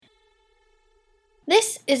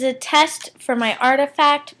This is a test for my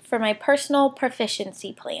artifact for my personal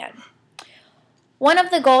proficiency plan. One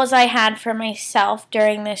of the goals I had for myself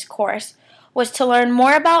during this course was to learn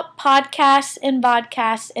more about podcasts and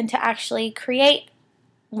vodcasts and to actually create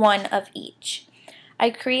one of each.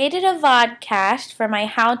 I created a vodcast for my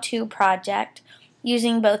how-to project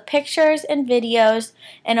using both pictures and videos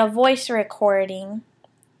and a voice recording,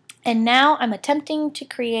 and now I'm attempting to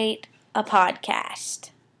create a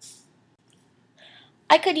podcast.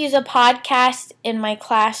 I could use a podcast in my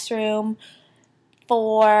classroom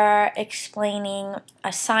for explaining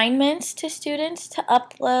assignments to students to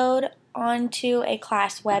upload onto a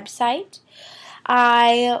class website.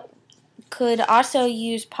 I could also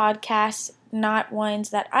use podcasts, not ones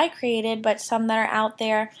that I created, but some that are out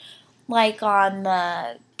there, like on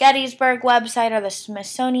the Gettysburg website or the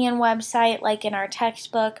Smithsonian website, like in our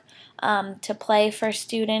textbook, to play for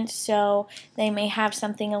students so they may have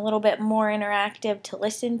something a little bit more interactive to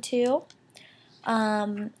listen to.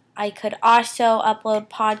 I could also upload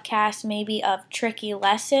podcasts maybe of tricky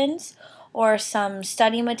lessons or some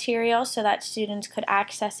study material so that students could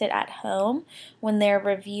access it at home when they're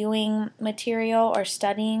reviewing material or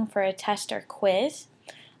studying for a test or quiz.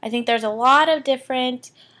 I think there's a lot of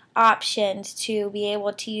different options to be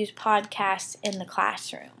able to use podcasts in the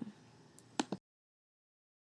classroom.